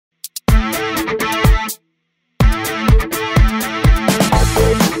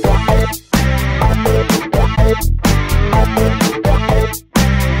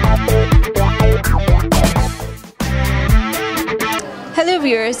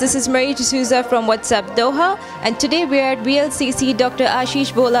this is Marie D'Souza from WhatsApp Doha, and today we are at VLCC Dr.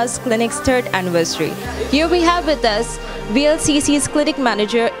 Ashish Bhola's clinic's 3rd anniversary. Here we have with us VLCC's clinic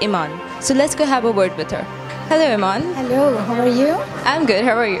manager Iman. So let's go have a word with her. Hello Iman. Hello, how are you? I'm good,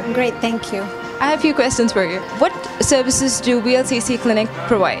 how are you? Great, thank you. I have a few questions for you. What services do VLCC clinic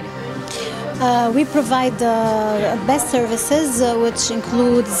provide? We provide the best services, which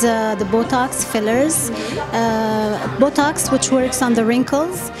includes the Botox fillers, Botox which works on the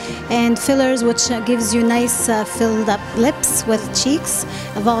wrinkles, and fillers which gives you nice filled up lips with cheeks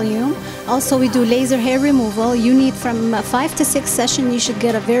volume. Also we do laser hair removal. You need from 5 to 6 sessions, you should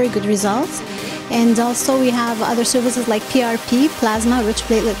get a very good result. And also we have other services like PRP, plasma, rich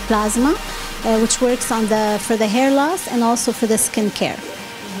platelet plasma, which works on for the hair loss and also for the skin care.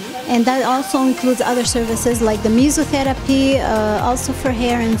 And that also includes other services like the mesotherapy, also for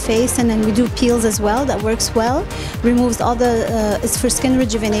hair and face, and then we do peels as well. That works well. Removes all the, it's for skin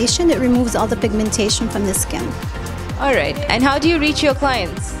rejuvenation. It removes all the pigmentation from the skin. All right. And how do you reach your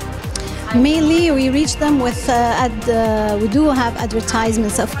clients? Mainly, we reach them with, we do have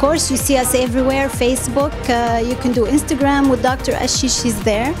advertisements. Of course, you see us everywhere, Facebook, you can do Instagram with Dr. Ashish, he's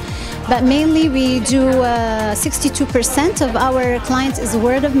there. But mainly we do 62% of our clients is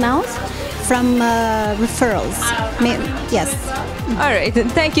word of mouth from referrals. Yes. All right, then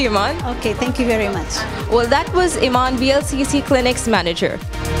thank you, Iman. Okay, thank you very much. Well, that was Iman, VLCC Clinic's manager.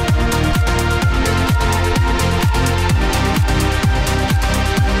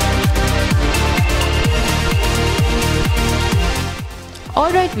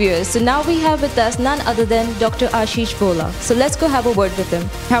 Alright viewers, so now we have with us none other than Dr. Ashish Bhola. So let's go have a word with him.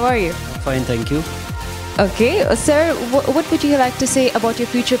 How are you? Fine, thank you. Okay, sir, what would you like to say about your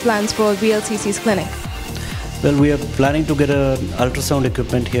future plans for VLCC's clinic? Well, we are planning to get an ultrasound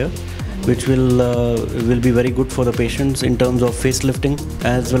equipment here, which will be very good for the patients in terms of face lifting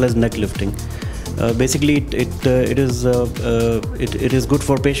as well as neck lifting. Basically, it is good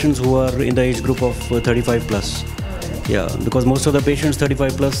for patients who are in the age group of 35 plus. Yeah, because most of the patients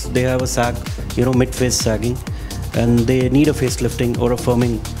 35 plus, they have a sag, mid-face sagging, and they need a facelifting or a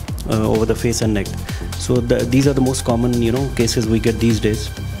firming over the face and neck. So these are the most common, cases we get these days.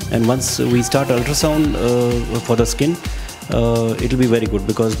 And once we start ultrasound for the skin, it will be very good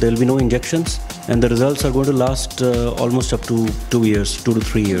because there will be no injections, and the results are going to last almost up to 2 years, 2 to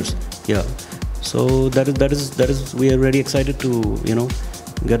 3 years. Yeah. So that is we are very excited to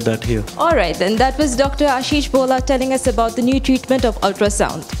get that here. All right, then that was Dr. Ashish Bhola telling us about the new treatment of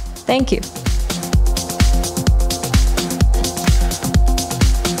ultrasound. Thank you.